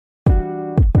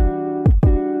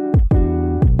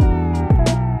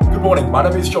morning, my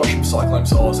name is Josh from Cyclone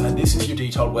Outlook, and this is your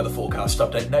detailed weather forecast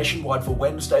update nationwide for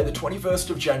Wednesday, the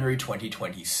 21st of January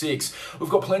 2026. We've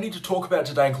got plenty to talk about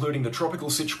today, including the tropical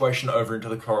situation over into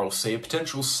the Coral Sea, a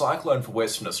potential cyclone for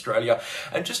Western Australia,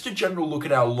 and just a general look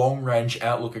at our long-range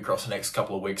outlook across the next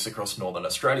couple of weeks across Northern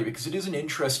Australia, because it is an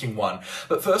interesting one.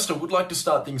 But first, I would like to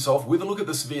start things off with a look at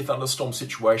the severe thunderstorm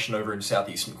situation over in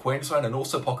southeastern Queensland and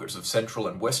also pockets of central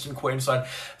and western Queensland.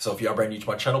 So if you are brand new to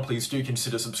my channel, please do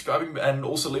consider subscribing and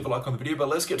also leave a like on the video. But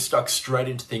let's get stuck straight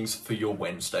into things for your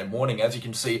Wednesday morning. As you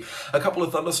can see, a couple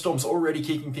of thunderstorms already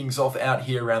kicking things off out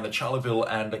here around the Charleville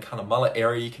and the Cunnamulla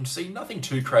area. You can see nothing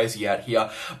too crazy out here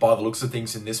by the looks of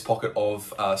things in this pocket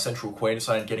of central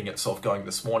Queensland getting itself going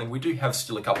this morning. We do have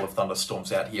still a couple of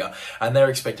thunderstorms out here, and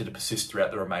they're expected to persist throughout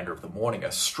the remainder of the morning.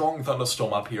 A strong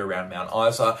thunderstorm up here around Mount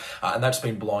Isa, and that's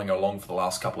been blowing along for the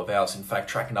last couple of hours. In fact,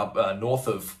 tracking up north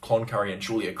of Cloncurry and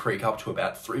Julia Creek up to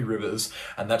about Three Rivers,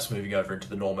 and that's moving over into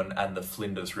the Norman and the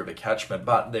Flinders River catchment.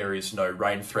 But there is no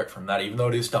rain threat from that. Even though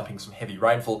it is dumping some heavy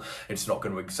rainfall, it's not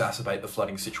going to exacerbate the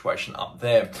flooding situation up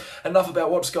there. Enough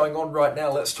about what's going on right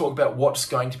now. Let's talk about what's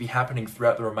going to be happening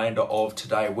throughout the remainder of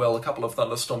today. Well, a couple of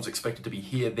thunderstorms expected to be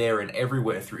here, there and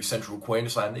everywhere through central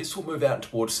Queensland. This will move out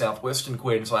towards southwestern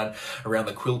Queensland around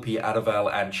the Quilpie,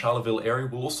 Addervale and Charleville area.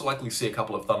 We'll also likely see a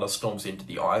couple of thunderstorms into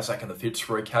the Isaac and the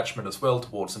Fitzroy catchment as well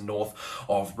towards the north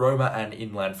of Roma and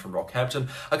inland from Rockhampton.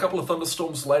 A couple of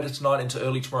thunderstorms later tonight into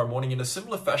early tomorrow morning in a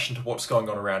similar fashion to what's going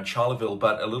on around Charleville,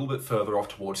 but a little bit further off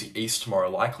towards the east tomorrow,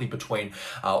 likely between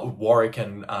Warwick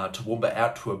and Toowoomba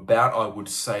out to about, I would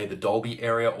say, the Dalby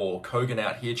area or Kogan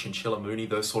out here, Chinchilla, Mooney,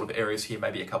 those sort of areas here.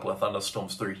 Maybe a couple of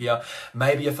thunderstorms through here.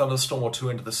 Maybe a thunderstorm or two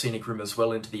into the scenic rim as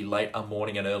well into the late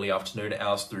morning and early afternoon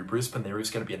hours through Brisbane. There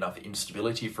is going to be enough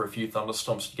instability for a few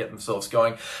thunderstorms to get themselves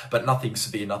going, but nothing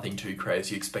severe, nothing too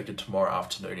crazy expected tomorrow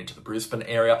afternoon into the Brisbane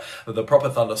area. The proper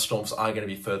thunderstorms are going to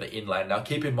be further inland. Now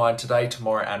keep in mind today,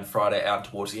 tomorrow and Friday out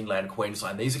towards inland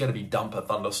Queensland, these are going to be dumper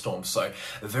thunderstorms. So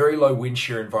a very low wind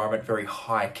shear environment, very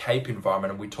high Cape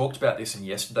environment. And we talked about this in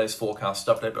yesterday's forecast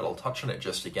update, but I'll touch on it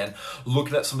just again.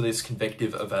 Looking at some of this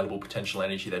convective available potential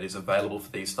energy that is available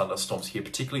for these thunderstorms here,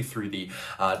 particularly through the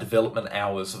development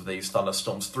hours of these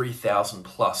thunderstorms, 3,000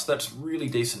 plus. That's really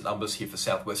decent numbers here for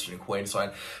southwestern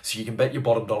Queensland. So you can bet your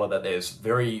bottom dollar that there's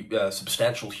very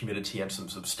substantial humidity and some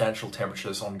substantial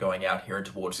temperatures ongoing out here and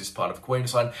towards this part of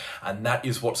Queensland, and that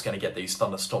is what's going to get these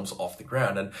thunderstorms off the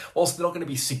ground. And whilst they're not going to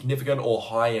be significant or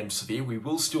high and severe, we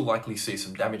will still likely see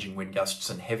some damaging wind gusts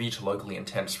and heavy to locally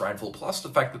intense rainfall, plus the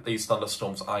fact that these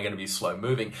thunderstorms are going to be slow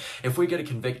moving. If we get a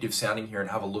convective sounding here and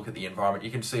have a look at the environment,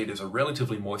 you can see it is a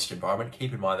relatively moist environment.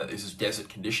 Keep in mind that this is desert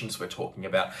conditions we're talking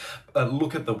about.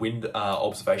 Look at the wind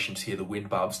observations here, the wind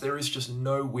barbs. There is just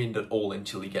no wind at all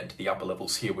until you get into the upper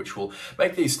levels here, which will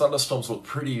make these thunderstorms look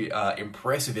pretty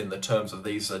impressive in the terms of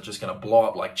these are just going to blow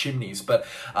up like chimneys. But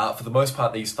for the most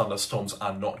part, these thunderstorms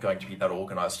are not going to be that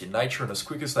organised in nature, and as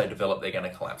quick as they develop, they're going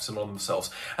to collapse in on themselves.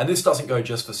 And this doesn't go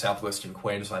just for southwestern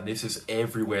Queensland. This is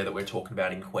everywhere that we're talking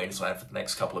about in Queensland for the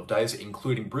next couple of days,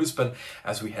 including Brisbane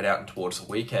as we head out and towards the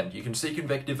weekend. You can see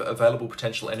convective available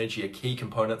potential energy, a key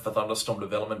component for thunderstorm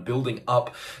development, building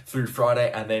up through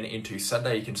Friday and then into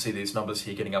Saturday. You can see these numbers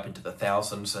here getting up into the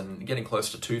thousands and getting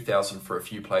close to 2,000 for a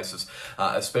few places,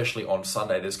 especially on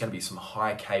Sunday. There's going to be some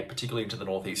high Cape, particularly into the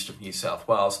northeast of New South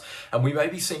Wales, and we may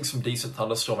be seeing some decent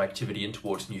thunderstorm activity in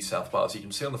towards New South Wales. You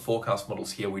can see on the forecast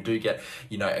models here, we do get,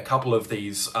 a couple of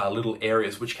these little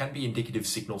areas which can be indicative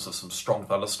signals of some strong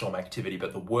thunderstorm activity,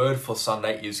 but the word for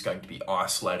Sunday is going to be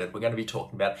isolated. We're going to be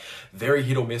talking about very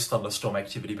hit or miss thunderstorm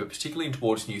activity, but particularly in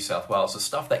towards New South Wales, the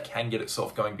stuff that can get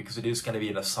itself going because it is going to be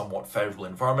in a somewhat favourable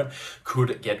environment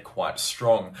could get quite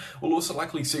strong. We'll also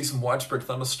likely see some widespread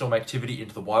thunderstorm activity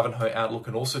into the Wivenhoe Outlook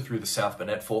and also through the South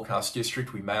Burnett forecast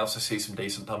district. We may also see some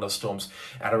decent thunderstorms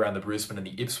out around the Brisbane and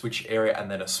the Ipswich area, and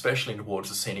then especially towards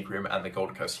the scenic rim and the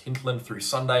Gold Coast hinterland through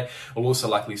Sunday. We'll also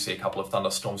likely see a couple of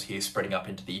thunderstorms here spreading up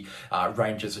into the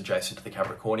ranges adjacent to the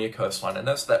Capricornia coastline, and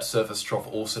as that surface trough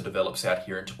also develops out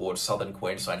here and towards southern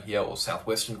Queensland here or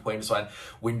southwestern Queensland,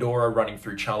 Windora running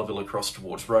through Charleville across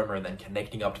towards Roma and then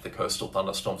connecting up to the coastal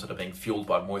thunderstorms that are being fueled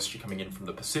by moisture coming in from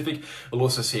the Pacific. We'll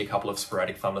also see a couple of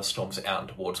sporadic thunderstorms out and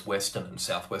towards western and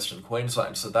southwestern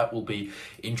Queensland, so that will be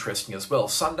interesting as well.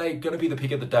 Sunday going to be the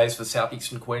pick of the days for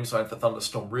southeastern Queensland for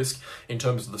thunderstorm risk. In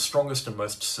terms of the strongest and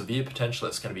most severe potential,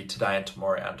 it's going to be today and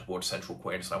tomorrow out towards central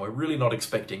Queensland. We're really not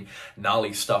expecting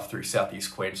gnarly stuff through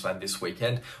southeast Queensland this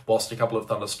weekend. Whilst a couple of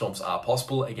thunderstorms are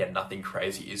possible, again, nothing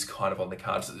crazy is kind of on the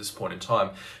cards at this point in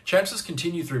time. Chances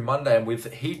continue through Monday, and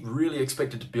with heat really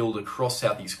expected to build across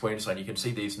southeast Queensland, you can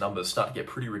see these numbers start to get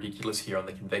pretty ridiculous here on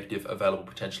the convective available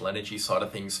potential energy side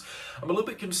of things. I'm a little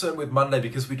bit concerned with Monday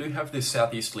because we do have this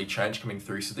southeasterly change coming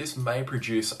through, so this may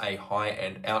produce a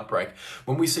high-end outbreak.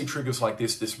 When we see triggers like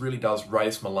this really does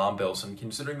raise some alarm bells, and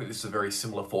considering that this is a very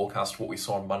similar forecast to what we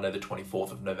saw on Monday the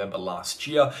 24th of November last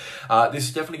year, this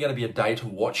is definitely going to be a day to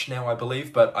watch now, I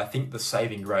believe, but I think the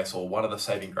saving grace, or one of the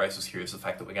saving graces here, is the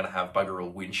fact that we're going to have bugger all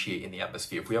wind shear in the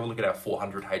atmosphere. If we have a look at our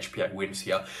 400 HPA winds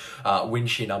here,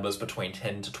 wind shear numbers between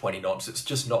 10 to 20 knots, it's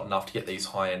just not enough to get these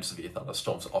high-end severe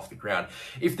thunderstorms off the ground.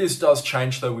 If this does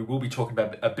change, though, we will be talking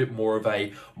about a bit more of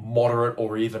a moderate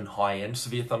or even high-end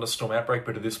severe thunderstorm outbreak,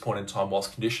 but at this point in time,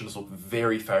 whilst conditions look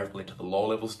very favourable into the lower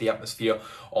levels of the atmosphere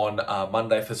on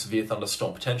Monday for severe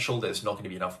thunderstorm potential, there's not going to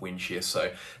be enough wind shear,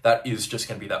 so that is just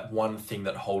going to be that one thing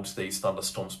that holds these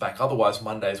thunderstorms back. Otherwise,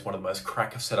 Monday is one of the most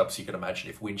cracker setups you can imagine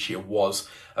if wind shear was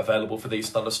available for these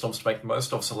thunderstorms to make the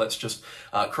most of, so let's just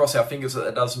cross our fingers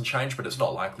that doesn't change, but it's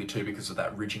not likely to because of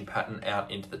that ridging pattern out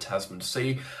into the Tasman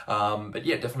Sea. But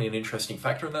yeah, definitely an interesting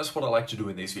factor, and that's what I like to do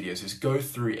in these videos, is go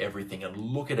through everything and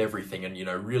look at everything and, you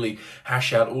know, really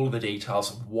hash out all of the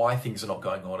details of why things are not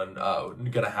going on and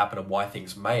going to happen and why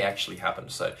things may actually happen.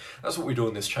 So that's what we do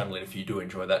on this channel, and if you do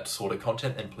enjoy that sort of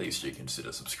content, then please do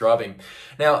consider subscribing.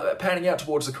 Now, panning out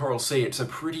towards the Coral Sea, it's a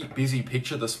pretty busy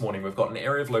picture this morning. We've got an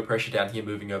area of low pressure down here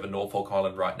moving over Norfolk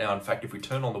Island right now. In fact, if we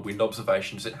turn on the wind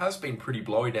observations, it has been pretty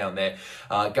blowy down there,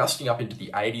 gusting up into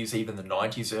the 80s, even the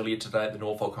 90s earlier today at the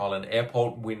Norfolk Island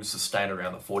airport. Winds sustain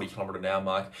around the 40km/h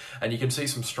mark, and you can see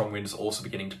some strong winds also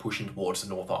beginning to push in towards the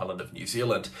North Island of New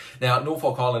Zealand. Now,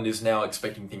 Norfolk Island is now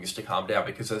expecting things to calm down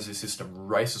because as this system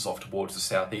races off towards the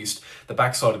southeast, the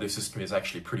backside of this system is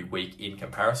actually pretty weak in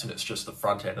comparison. It's just the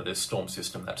front end of this storm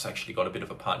system that's actually got a bit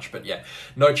of a punch. But yeah,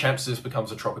 no chance this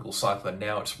becomes a tropical cyclone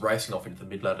now. It's racing off into the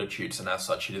mid-latitudes, and as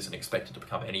such, it isn't expected to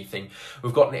become anything.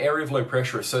 We've got an area of low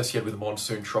pressure associated with a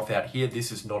monsoon trough out here.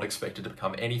 This is not expected to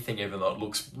become anything, even though it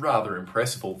looks rather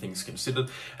impressive, all things considered.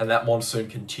 And that monsoon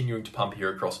continuing to pump here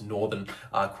across northern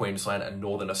Queensland and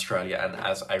northern Australia, and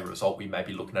as a result, we may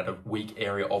be looking at a weak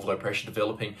area of low pressure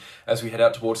developing as we head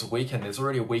out towards the weekend. There's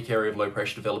already a weak area of low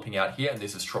pressure developing out here, and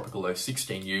this is tropical low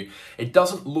 16U. It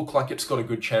doesn't look like it's got a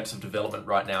good chance of development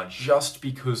right now, just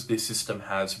because this system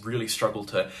has really struggled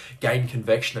to gain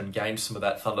convection and gain some of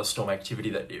that thunderstorm activity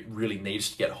that it really needs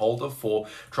to get hold of for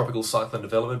tropical cyclone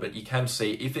development. But you can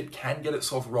see if it can get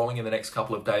itself rolling in the next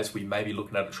couple of days, we may be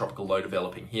looking at a tropical low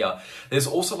developing here. There's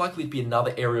also likely to be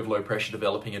another area of low pressure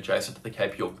developing adjacent to the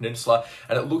Cape York Peninsula,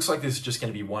 and it looks like this is just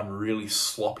going to be one really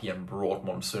sloppy and broad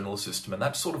monsoonal system, and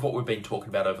that's sort of what we've been talking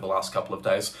about over the last couple of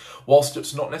days. Whilst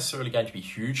it's not necessarily going to be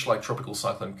huge like tropical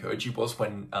cyclone Koji was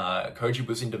when Koji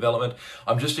was in development,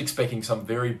 I'm just expecting some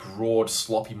very broad,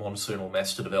 sloppy monsoonal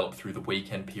mess to develop through the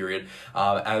weekend period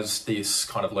as this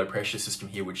kind of low pressure system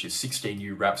here, which is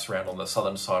 16U, wraps around on the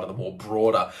southern side of the more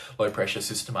broader low pressure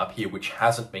system up here, which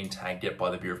hasn't been tagged yet by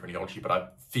the Bureau of Meteorology, but I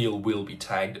feel will be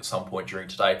tagged at some point during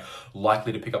today,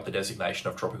 likely to pick up the designation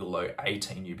of tropical low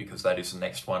 18U because that is the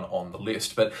next one on the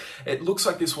list. But it looks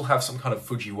like this will have some kind of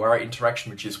Fujiwara interaction,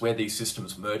 which is where these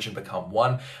systems merge and become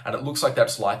one, and it looks like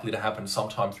that's likely to happen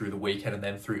sometime through the weekend, and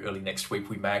then through early next week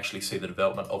we may actually see the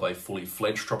development of a fully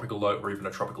fledged tropical low or even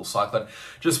a tropical cyclone.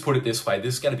 Just put it this way,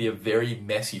 this is going to be a very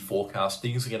messy forecast.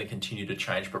 Things are going to continue to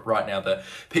change, but right now the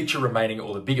picture remaining,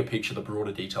 or the bigger picture, the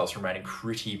broader details remaining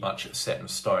pretty much set in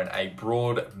stone. A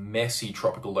broad, messy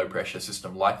tropical low pressure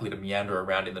system likely to meander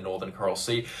around in the northern Coral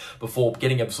Sea before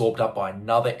getting absorbed up by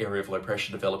another area of low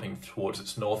pressure developing towards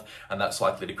its north, and that's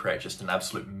likely to create just an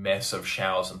absolute mess of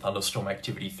showers and thunderstorm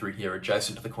activity through here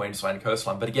adjacent to the Queensland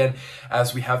coastline. But again,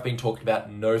 as we have been talking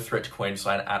about, no threat to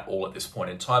Queensland at all at this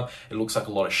point in time. It looks like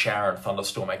a lot of shower and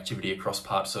thunderstorm activity across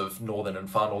parts of northern and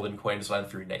far northern Queensland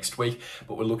through next week,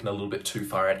 but we're looking a little bit too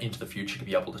far out into the future to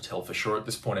be able to tell for sure at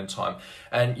this point in time.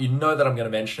 And you know that I'm going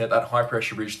to mention it, that high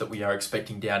pressure ridge that we are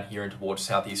expecting down here and towards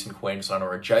southeastern Queensland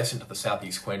or adjacent to the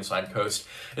southeast Queensland coast,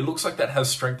 it looks like that has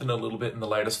strengthened a little bit in the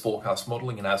latest forecast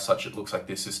modelling, and as such it looks like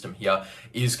this system here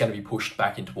is going to be pushed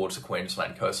back in towards the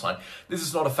Queensland coastline. This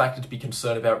is not a factor to be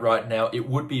concerned about right now. It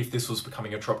would be if this was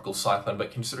becoming a tropical cyclone,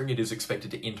 but considering it is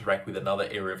expected to interact with another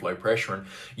area of low pressure, and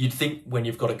you'd think when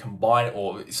you've got to combine,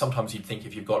 or sometimes you'd think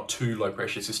if you've got two low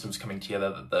pressure systems coming together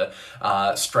that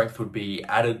the strength would be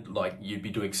added, like you'd be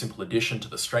doing simple addition to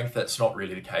the strength. That's not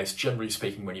really the case. Generally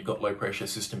speaking, when you've got low pressure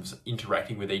systems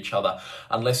interacting with each other,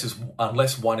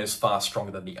 unless one is far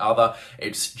stronger than the other,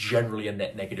 it's generally a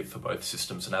net negative for both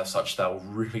systems, and as such they'll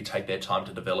really take their time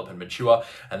to develop and mature,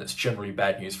 and it's generally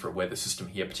bad news for a weather system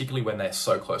here, particularly when they're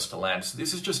so close to land. So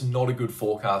this is just not a good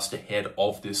forecast ahead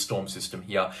of this storm system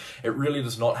here. It really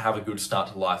does not have a good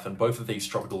start to life, and both of these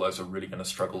tropical lows are really going to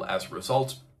struggle as a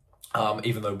result.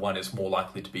 even though one is more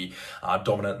likely to be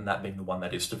dominant, and that being the one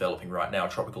that is developing right now,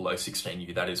 tropical low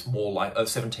 16U, that is more like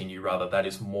 17U rather, that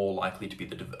is more likely to be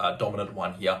the dominant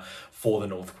one here for the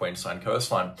North Queensland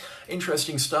coastline.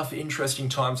 Interesting stuff, interesting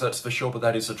times, that's for sure, but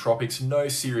that is the tropics. No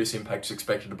serious impacts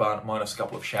expected, minus a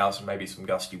couple of showers and maybe some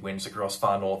gusty winds across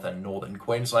far north and northern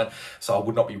Queensland. So I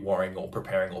would not be worrying or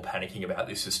preparing or panicking about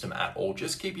this system at all.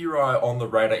 Just keep your eye on the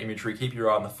radar imagery, keep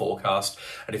your eye on the forecast,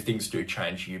 and if things do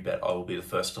change, you bet I will be the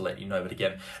first to let you know. But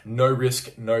again, no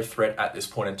risk, no threat at this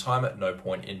point in time, at no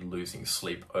point in losing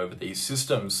sleep over these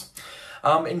systems.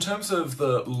 In terms of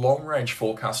the long-range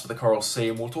forecast of the Coral Sea,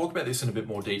 and we'll talk about this in a bit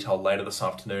more detail later this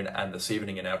afternoon and this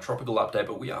evening in our tropical update,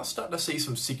 but we are starting to see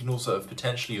some signals of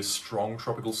potentially a strong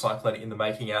tropical cyclone in the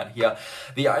making out here.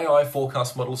 The AI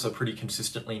forecast models are pretty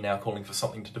consistently now calling for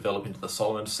something to develop into the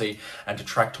Solomon Sea and to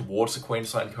track towards the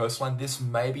Queensland coastline. This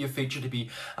may be a feature to be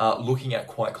looking at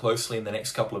quite closely in the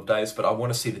next couple of days, but I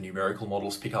want to see the numerical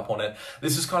models pick up on it.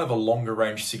 This is kind of a longer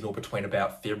range signal between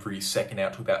about February 2nd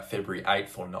out to about February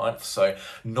 8th or 9th, so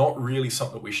not really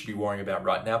something that we should be worrying about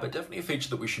right now, but definitely a feature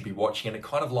that we should be watching, and it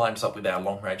kind of lines up with our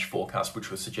long-range forecast, which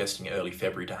was suggesting early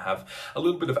February to have a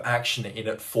little bit of action in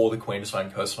it for the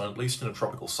Queensland coastline, at least in a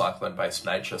tropical cyclone-based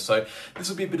nature. So this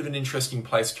will be a bit of an interesting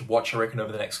place to watch, I reckon,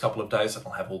 over the next couple of days, and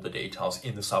I'll have all the details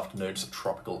in this afternoon's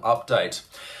tropical update.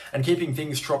 And keeping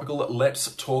things tropical,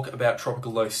 let's talk about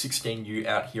tropical low 16U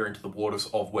out here into the waters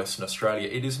of Western Australia.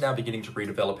 It is now beginning to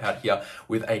redevelop out here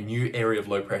with a new area of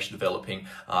low pressure developing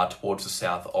towards the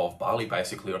south of Bali,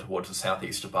 basically, or towards the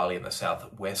southeast of Bali and the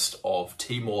southwest of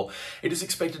Timor. It is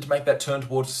expected to make that turn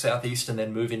towards the southeast and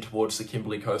then move in towards the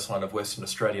Kimberley coastline of Western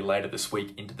Australia later this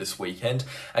week into this weekend.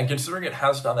 And considering it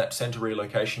has done that centre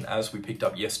relocation as we picked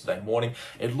up yesterday morning,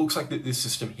 it looks like that this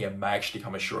system here may actually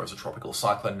come ashore as a tropical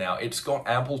cyclone now. It's got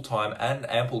ample time and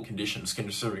ample conditions,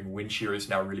 considering wind shear is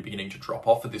now really beginning to drop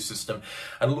off of this system.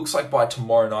 And it looks like by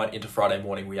tomorrow night into Friday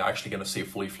morning, we are actually going to see a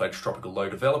fully fledged tropical low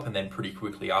develop, and then pretty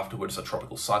quickly afterwards a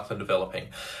tropical cyclone developing.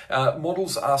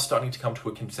 Models are starting to come to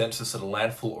a consensus that a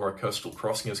landfall or a coastal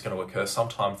crossing is going to occur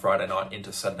sometime Friday night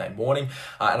into Saturday morning,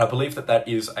 and I believe that that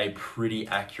is a pretty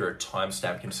accurate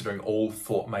timestamp, considering all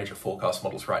four major forecast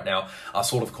models right now are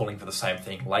sort of calling for the same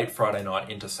thing: late Friday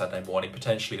night into Saturday morning,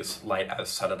 potentially as late as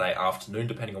Saturday afternoon,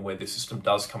 depending on where this system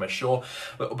does come ashore.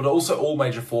 But also all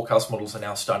major forecast models are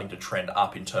now starting to trend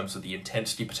up in terms of the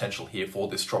intensity potential here for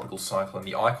this tropical cyclone.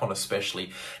 The icon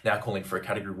especially now calling for a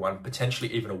Category 1,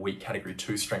 potentially even a weak Category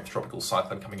 2 strength tropical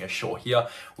cyclone coming ashore here,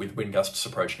 with wind gusts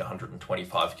approaching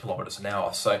 125 kilometers an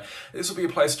hour. So this will be a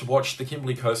place to watch. The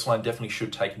Kimberley coastline definitely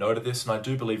should take note of this, and I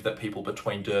do believe that people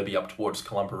between Derby up towards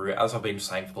Columbaroo, as I've been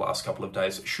saying for the last couple of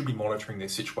days, should be monitoring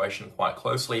this situation quite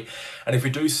closely. And if we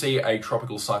do see a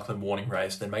tropical cyclone warning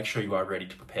raised, then make sure you are ready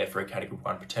to prepare for a Category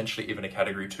 1, potentially even a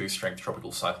Category 2 strength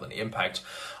tropical cyclone impact.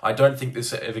 I don't think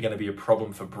this is ever going to be a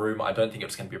problem for Broome. I don't think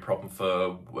it's going to be a problem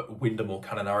for Wyndham or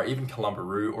Kununurra, even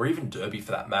Columbaroo, or even Derby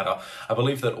for that matter. I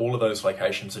believe that all of those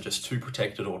locations are just too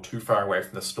protected or too far away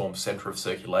from the storm's centre of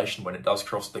circulation when it does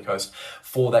cross the coast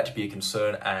for that to be a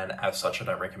concern, and as such I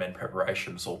don't recommend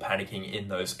preparations or panicking in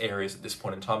those areas at this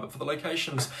point in time. But for the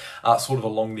locations sort of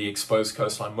along the exposed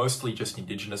coastline, mostly just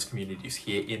Indigenous communities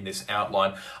here in this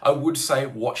outline, I would say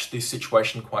watch this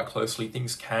situation quite closely.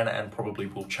 Things can and probably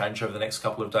will change over the next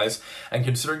couple of days, and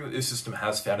considering that this system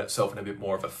has found itself in a bit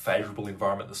more of a favourable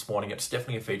environment this morning, it's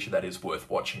definitely a feature that is worth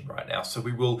watching right now, so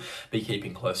we will be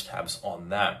keeping close tabs on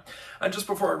that. And just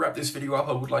before I wrap this video up,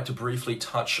 I would like to briefly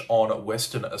touch on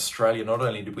Western Australia. Not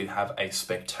only did we have a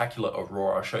spectacular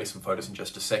Aurora, I'll show you some photos in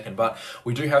just a second, but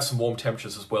we do have some warm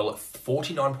temperatures as well.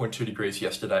 49.2 degrees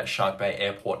yesterday at Shark Bay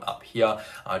Airport up here,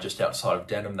 just outside of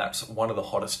Denham. That's one of the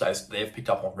hottest days that they've picked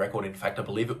up on record. In fact, I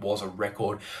believe it was a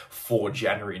record for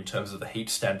January in terms of the heat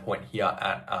standpoint here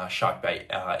at Shark Bay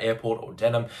Airport or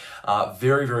Denham.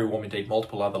 Very, very warm indeed.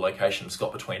 Multiple other locations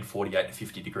got between 48 and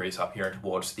 50 degrees up here and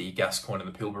towards the Gascoyne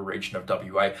and the Pilbara region of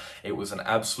WA. It was an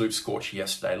absolute scorcher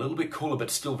yesterday. A little bit cooler, but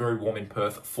still very warm in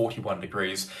Perth, 41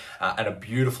 degrees, and a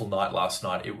beautiful night last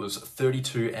night. It was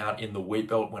 32 out in the wheat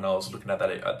belt when I was looking at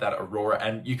that Aurora,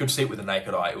 and you could see it with the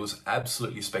naked eye. It was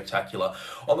absolutely spectacular.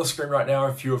 On the screen right now are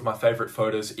a few of my favorite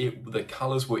photos. The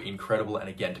colors were incredible, and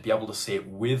again, to be able to see it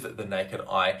with the naked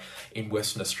eye in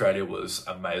Western Australia was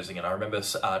amazing. And I remember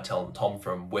telling Tom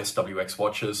from West WX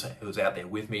Watches, who was out there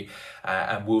with me,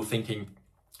 and we were thinking,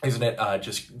 Isn't it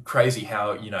just crazy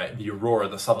how, you know, the Aurora,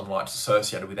 the southern lights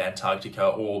associated with Antarctica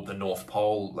or the North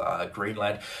Pole,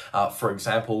 Greenland, for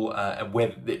example, and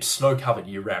where it's snow-covered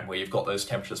year-round, where you've got those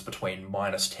temperatures between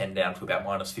 -10 down to about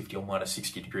 -50 or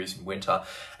 -60 degrees in winter.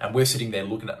 And we're sitting there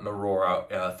looking at an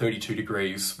Aurora, 32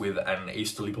 degrees with an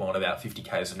easterly blowing about 50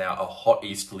 k's an hour, a hot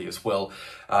easterly as well.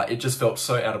 It just felt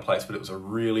so out of place, but it was a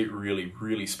really, really,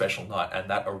 really special night. And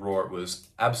that Aurora was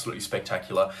absolutely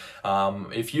spectacular.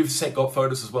 If you've got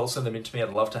photos as well, send them in to me. I'd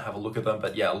love to have a look at them.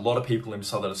 But yeah, a lot of people in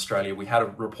southern Australia. We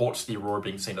had reports of the Aurora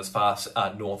being seen as far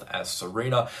north as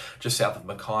Serena, just south of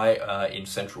Mackay in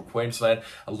central Queensland.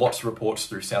 Lots of reports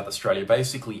through South Australia.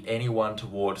 Basically, anyone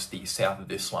towards the south of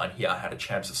this line here had a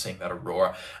chance of seeing that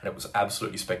Aurora, and it was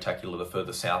absolutely spectacular the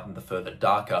further south and the further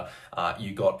darker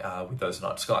you got with those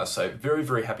night skies. So very,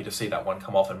 very happy to see that one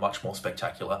come off, and much more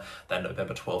spectacular than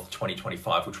November 12th,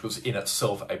 2025, which was in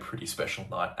itself a pretty special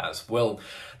night as well.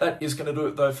 That is going to do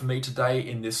it though for me today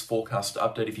in this forecast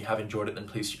update. If you have enjoyed it, then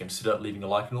please consider leaving a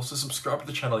like, and also subscribe to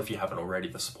the channel if you haven't already.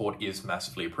 The support is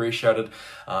massively appreciated.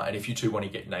 And if you too want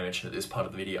to get your name mentioned at this part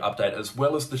of the video update, as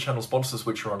well as the channel sponsors,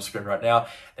 which are on screen right now,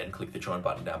 then click the join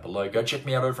button down below. Go check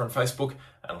me out over on Facebook,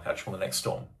 and I'll catch you on the next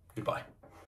storm. Goodbye.